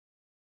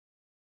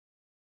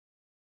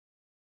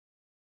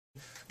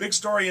Big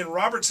story in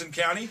Robertson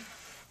County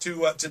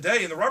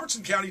today in the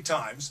Robertson County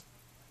Times.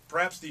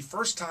 Perhaps the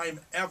first time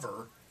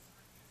ever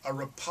a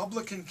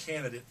Republican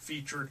candidate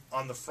featured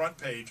on the front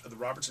page of the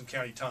Robertson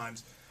County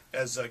Times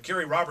as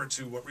Kerry Roberts,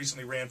 who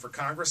recently ran for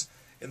Congress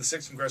in the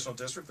 6th Congressional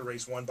District, the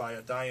race won by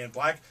Diane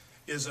Black,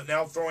 is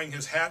now throwing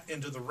his hat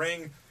into the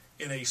ring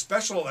in a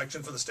special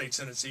election for the state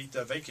Senate seat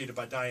vacated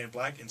by Diane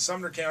Black in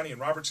Sumner County and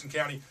Robertson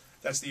County.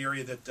 That's the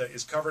area that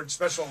is covered.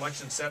 Special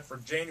election set for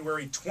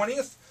January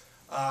 20th.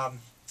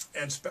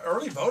 And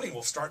early voting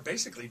will start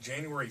basically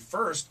January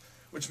 1st,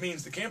 which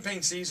means the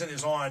campaign season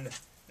is on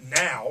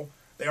now.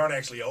 They aren't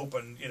actually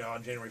open,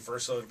 on January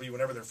 1st, so it'll be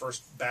whenever they're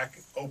first back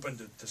open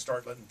to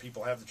start letting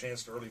people have the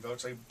chance to early vote,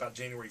 say about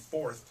January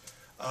 4th.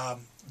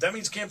 That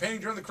means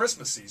campaigning during the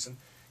Christmas season.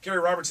 Kerry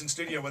Roberts in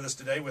studio with us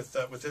today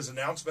with his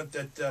announcement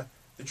that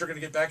you're going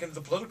to get back into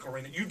the political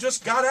arena. You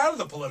just got out of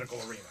the political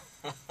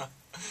arena.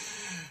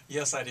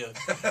 Yes, I did.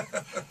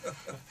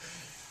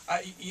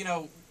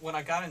 When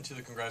I got into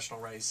the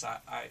congressional race,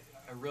 I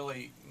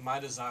really, my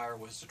desire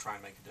was to try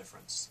and make a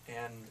difference.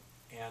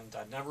 And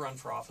I'd never run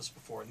for office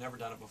before, never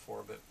done it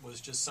before, but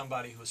was just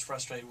somebody who was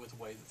frustrated with the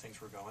way that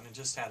things were going and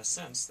just had a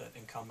sense that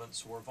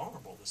incumbents were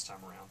vulnerable this time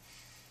around.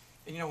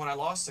 And, when I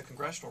lost the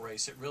congressional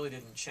race, it really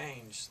didn't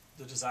change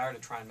the desire to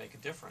try and make a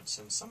difference.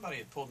 And somebody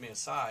had pulled me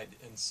aside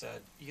and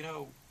said,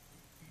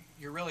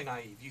 you're really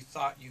naive. You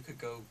thought you could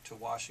go to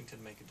Washington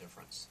and make a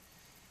difference.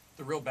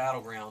 The real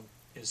battleground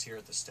is here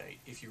at the state.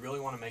 If you really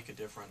want to make a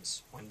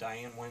difference, when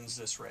Diane wins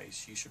this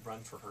race, you should run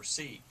for her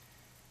seat,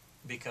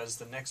 because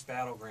the next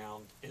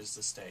battleground is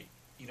the state.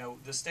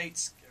 The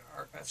states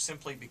have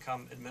simply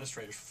become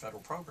administrators for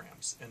federal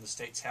programs, and the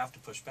states have to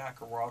push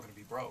back or we're all going to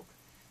be broke.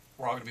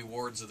 We're all going to be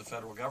wards of the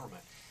federal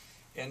government.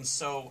 And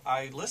so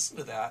I listened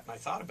to that, and I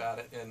thought about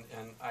it, and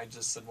I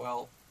just said,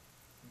 well,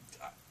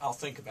 I'll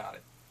think about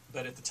it.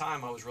 But at the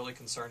time, I was really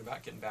concerned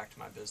about getting back to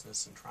my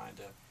business and trying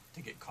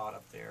to get caught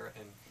up there.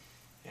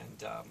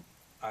 And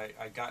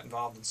I got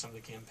involved in some of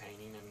the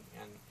campaigning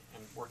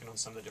and working on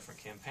some of the different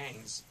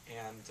campaigns.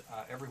 And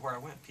everywhere I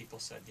went, people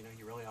said,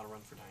 you really ought to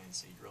run for Diane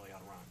C. You really ought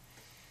to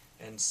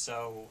run. And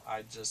so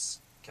I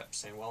just kept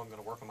saying, well, I'm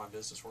going to work on my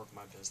business,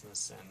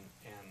 and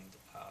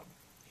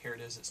here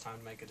it is. It's time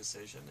to make a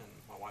decision. And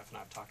my wife and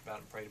I have talked about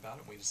it and prayed about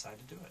it, and we decided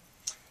to do it.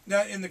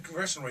 Now, in the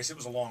congressional race, it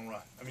was a long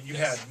run. I mean, you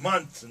had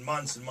months and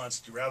months and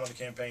months. You were out on the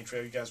campaign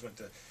trail. You guys went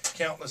to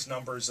countless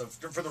numbers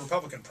for the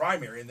Republican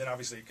primary, and then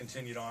obviously it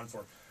continued on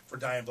for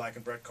Diane Black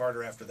and Brett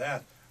Carter after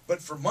that. But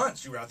for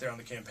months, you were out there on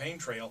the campaign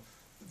trail.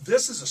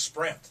 This is a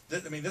sprint.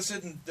 This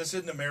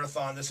isn't a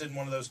marathon. This isn't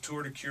one of those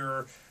Tour de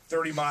Cure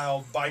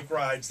 30-mile bike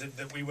rides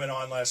that we went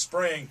on last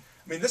spring.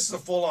 I mean, this is a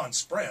full-on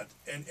sprint.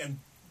 And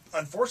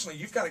unfortunately,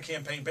 you've got a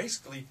campaign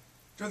basically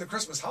during the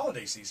Christmas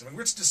holiday season. I mean,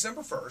 it's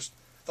December 1st.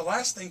 The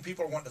last thing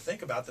people are wanting to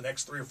think about the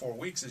next 3 or 4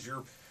 weeks is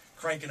you're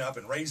cranking up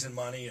and raising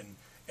money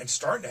and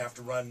starting to have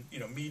to run,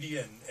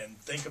 media and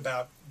think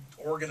about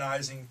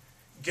organizing,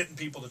 getting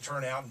people to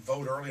turn out and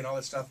vote early and all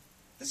that stuff.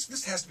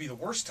 This has to be the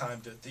worst time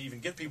to even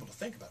get people to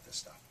think about this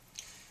stuff.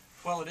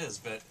 Well, it is,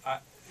 but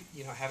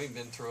having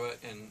been through it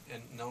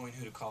and knowing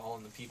who to call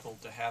and the people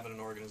to have in an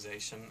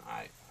organization,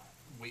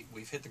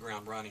 we've hit the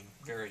ground running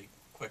very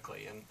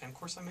quickly. And of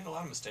course, I made a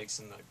lot of mistakes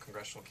in the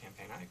congressional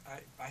campaign.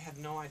 I had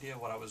no idea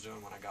what I was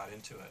doing when I got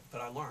into it,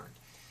 but I learned.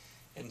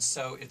 And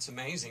so it's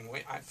amazing.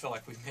 I feel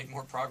like we've made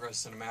more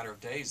progress in a matter of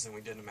days than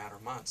we did in a matter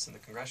of months in the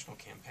congressional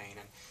campaign.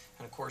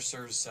 And of course,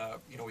 there's,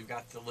 we've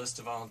got the list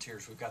of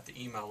volunteers, we've got the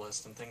email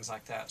list and things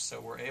like that. So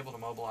we're able to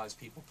mobilize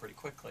people pretty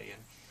quickly.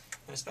 And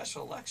in a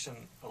special election,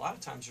 a lot of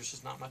times there's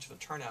just not much of a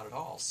turnout at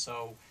all.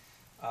 So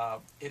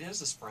it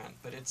is a sprint,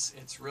 but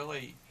it's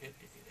really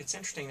it's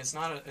interesting. It's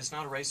not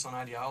a race on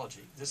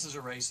ideology. This is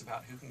a race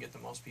about who can get the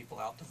most people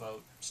out to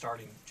vote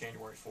starting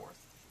January 4th.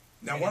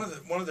 Now, one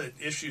of the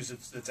issues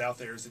that's out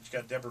there is that you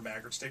got Deborah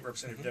Maggart, State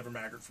Representative Deborah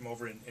Maggart from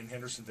over in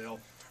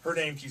Hendersonville. Her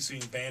name keeps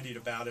being bandied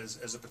about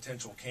as a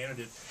potential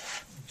candidate.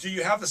 Do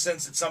you have the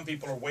sense that some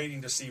people are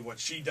waiting to see what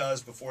she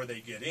does before they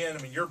get in?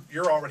 I mean,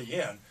 you're already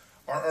in.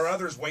 Are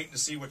others waiting to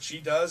see what she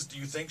does? Do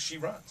you think she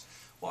runs?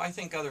 Well, I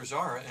think others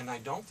are, and I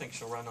don't think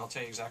she'll run. I'll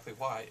tell you exactly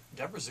why.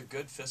 Deborah's a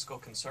good fiscal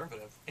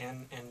conservative,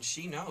 and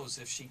she knows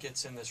if she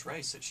gets in this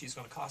race that she's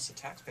going to cost the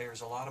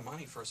taxpayers a lot of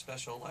money for a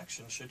special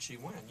election should she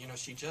win.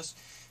 She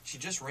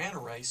just ran a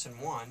race and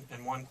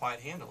won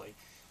quite handily.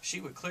 She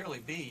would clearly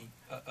be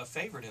a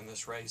favorite in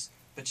this race,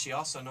 but she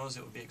also knows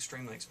it would be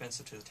extremely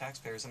expensive to the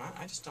taxpayers, and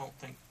I just don't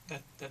think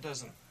that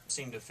doesn't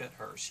seem to fit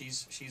her.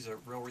 She's a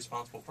real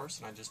responsible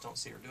person. I just don't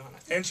see her doing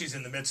it. And she's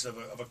in the midst of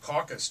a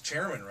caucus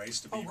chairman race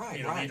to be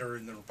leader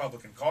in the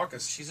Republican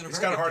caucus. She's in a it's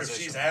very kind of hard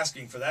position. if she's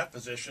asking for that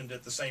position to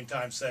at the same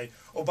time say,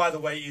 oh, by the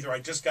way, either I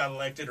just got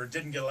elected or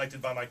didn't get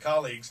elected by my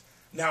colleagues.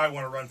 Now I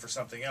want to run for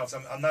something else.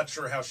 I'm not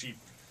sure how she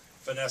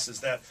finesses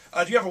that.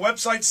 Do you have a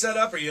website set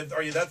up? Are you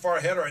that far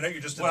ahead? Or I know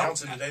you just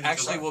announced it today.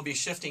 Actually, we'll be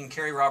shifting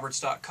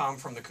KerryRoberts.com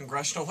from the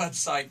congressional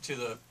website to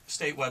the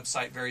state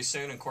website very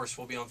soon. And of course,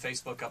 we'll be on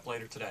Facebook up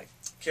later today.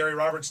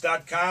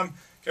 KerryRoberts.com.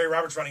 Kerry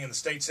Roberts running in the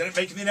state Senate,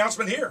 making the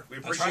announcement here. We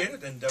appreciate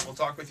it, and we'll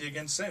talk with you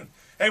again soon.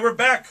 Hey, we're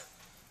back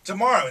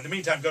tomorrow. In the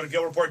meantime, go to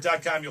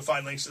gillreport.com. You'll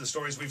find links to the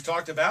stories we've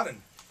talked about,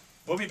 and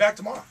we'll be back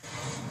tomorrow.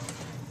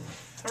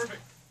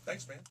 Perfect.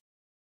 Thanks, man.